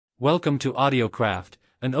Welcome to Audiocraft,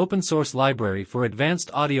 an open-source library for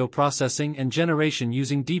advanced audio processing and generation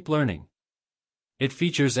using deep learning. It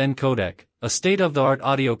features EnCodec, a state-of-the-art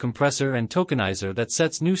audio compressor and tokenizer that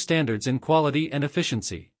sets new standards in quality and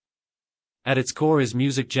efficiency. At its core is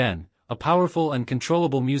MusicGen, a powerful and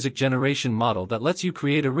controllable music generation model that lets you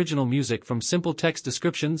create original music from simple text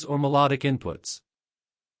descriptions or melodic inputs.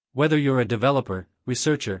 Whether you're a developer,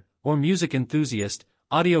 researcher, or music enthusiast,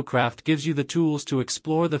 Audiocraft gives you the tools to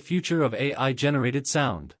explore the future of AI-generated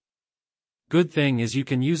sound. Good thing is you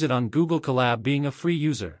can use it on Google Colab being a free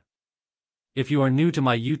user. If you are new to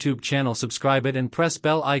my YouTube channel, subscribe it and press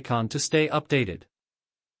bell icon to stay updated.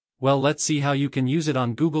 Well, let's see how you can use it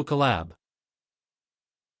on Google Colab.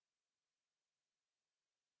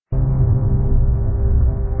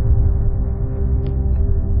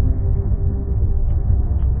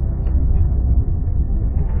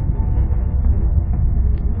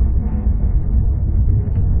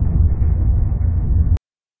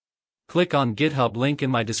 Click on GitHub link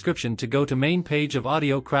in my description to go to main page of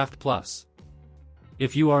Audiocraft Plus.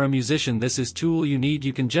 If you are a musician, this is tool you need.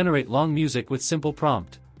 You can generate long music with simple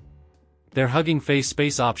prompt. Their Hugging Face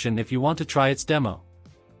space option if you want to try its demo.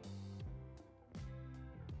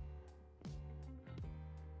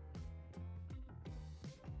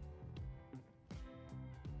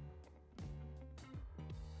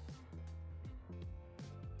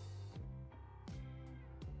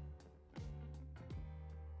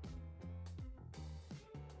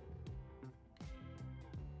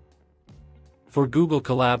 For Google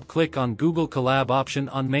Colab, click on Google Colab option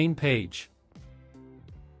on main page.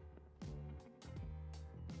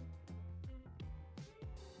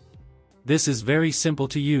 This is very simple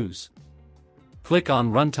to use. Click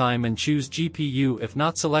on Runtime and choose GPU if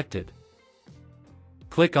not selected.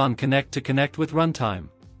 Click on Connect to connect with Runtime.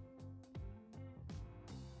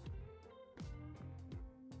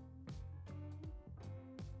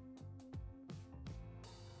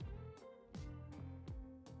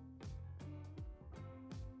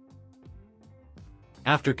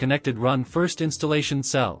 After connected, run first installation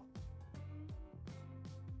cell.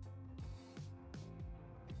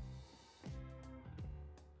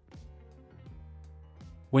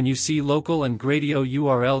 When you see local and Gradio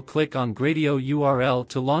URL, click on Gradio URL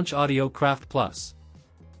to launch Audiocraft Plus.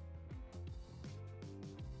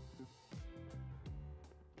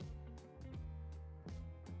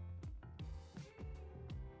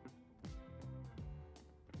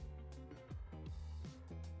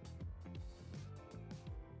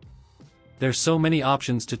 There's so many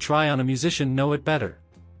options to try on. A musician know it better.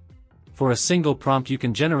 For a single prompt you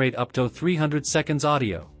can generate up to 300 seconds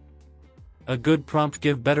audio. A good prompt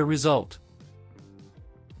give better result.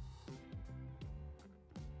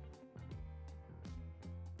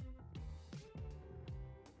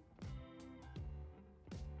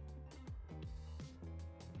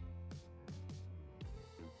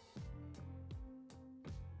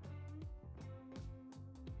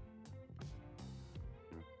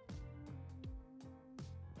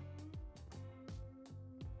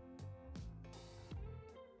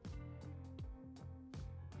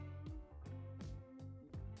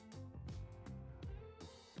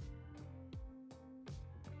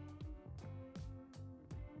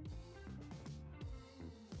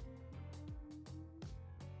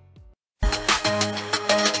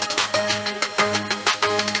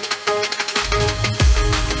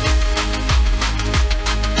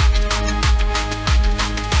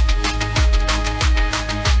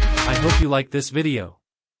 I hope you like this video.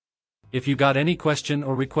 If you got any question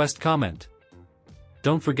or request, comment.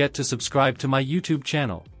 Don't forget to subscribe to my YouTube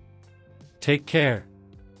channel. Take care.